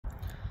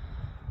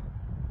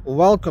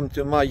Welcome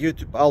to my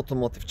YouTube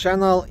automotive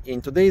channel.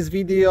 In today's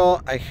video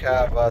I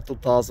have a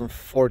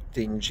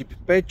 2014 Jeep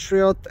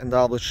Patriot and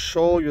I will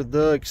show you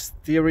the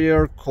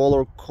exterior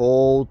color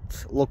code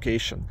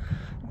location.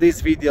 This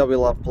video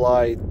will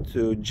apply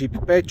to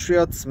Jeep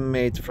Patriots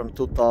made from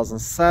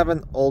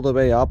 2007 all the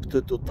way up to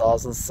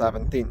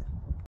 2017.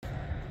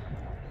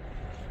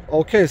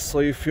 Okay, so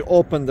if you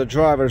open the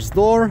driver's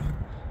door,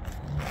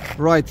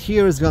 right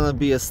here is gonna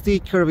be a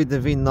sticker with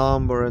the VIN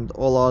number and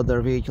all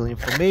other vehicle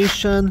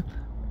information.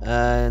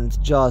 And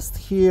just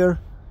here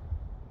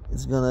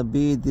is gonna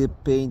be the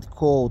paint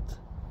code.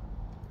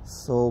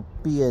 So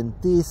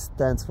PNT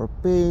stands for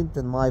paint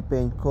and my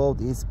paint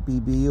code is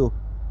PBU.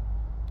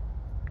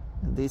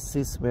 And this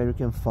is where you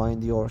can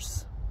find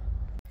yours.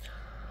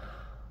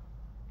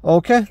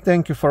 Okay,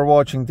 thank you for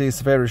watching this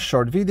very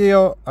short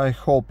video. I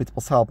hope it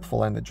was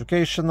helpful and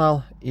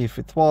educational. If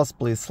it was,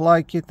 please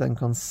like it and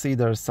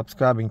consider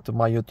subscribing to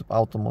my YouTube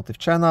automotive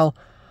channel.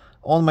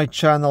 On my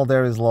channel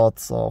there is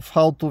lots of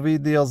how-to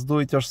videos,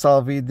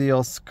 do-it-yourself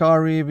videos,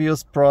 car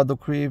reviews,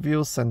 product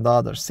reviews and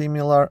other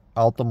similar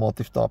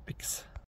automotive topics.